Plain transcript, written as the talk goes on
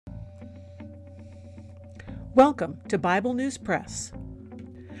Welcome to Bible News Press.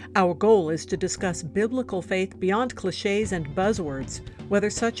 Our goal is to discuss biblical faith beyond cliches and buzzwords, whether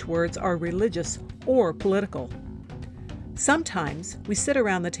such words are religious or political. Sometimes we sit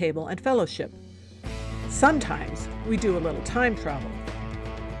around the table and fellowship. Sometimes we do a little time travel.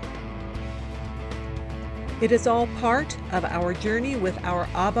 It is all part of our journey with our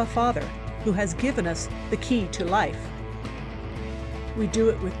Abba Father, who has given us the key to life. We do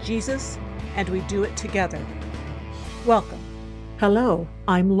it with Jesus, and we do it together. Welcome. Hello,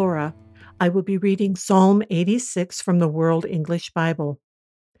 I'm Laura. I will be reading Psalm 86 from the World English Bible.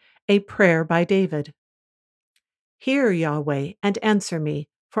 A prayer by David. Hear, Yahweh, and answer me,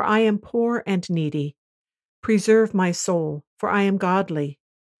 for I am poor and needy. Preserve my soul, for I am godly.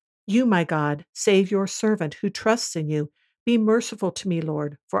 You, my God, save your servant who trusts in you. Be merciful to me,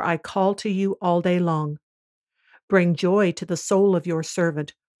 Lord, for I call to you all day long. Bring joy to the soul of your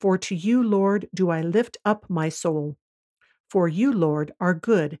servant, for to you, Lord, do I lift up my soul. For you, Lord, are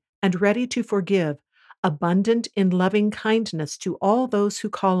good and ready to forgive, abundant in loving kindness to all those who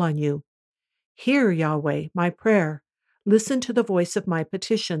call on you. Hear, Yahweh, my prayer. Listen to the voice of my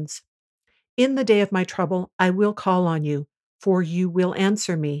petitions. In the day of my trouble, I will call on you, for you will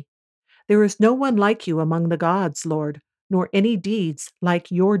answer me. There is no one like you among the gods, Lord, nor any deeds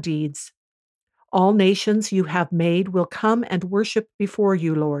like your deeds. All nations you have made will come and worship before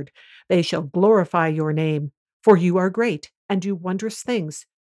you, Lord. They shall glorify your name, for you are great and do wondrous things.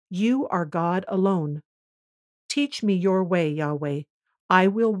 You are God alone. Teach me your way, Yahweh. I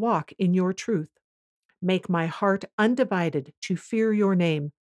will walk in your truth. Make my heart undivided to fear your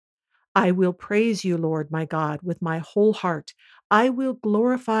name. I will praise you, Lord my God, with my whole heart. I will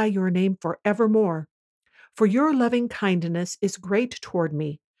glorify your name forevermore. For your loving kindness is great toward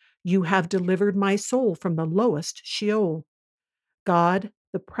me. You have delivered my soul from the lowest Sheol. God,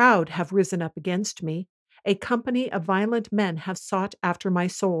 the proud have risen up against me. A company of violent men have sought after my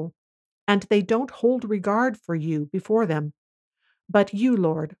soul, and they don't hold regard for you before them. But you,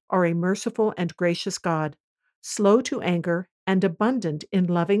 Lord, are a merciful and gracious God, slow to anger and abundant in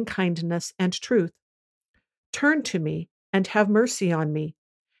loving kindness and truth. Turn to me and have mercy on me.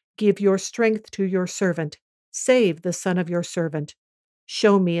 Give your strength to your servant. Save the son of your servant.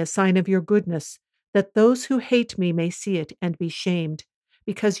 Show me a sign of your goodness, that those who hate me may see it and be shamed,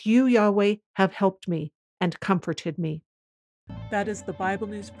 because you, Yahweh, have helped me and comforted me. That is the Bible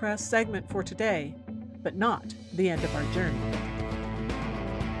News Press segment for today, but not the end of our journey.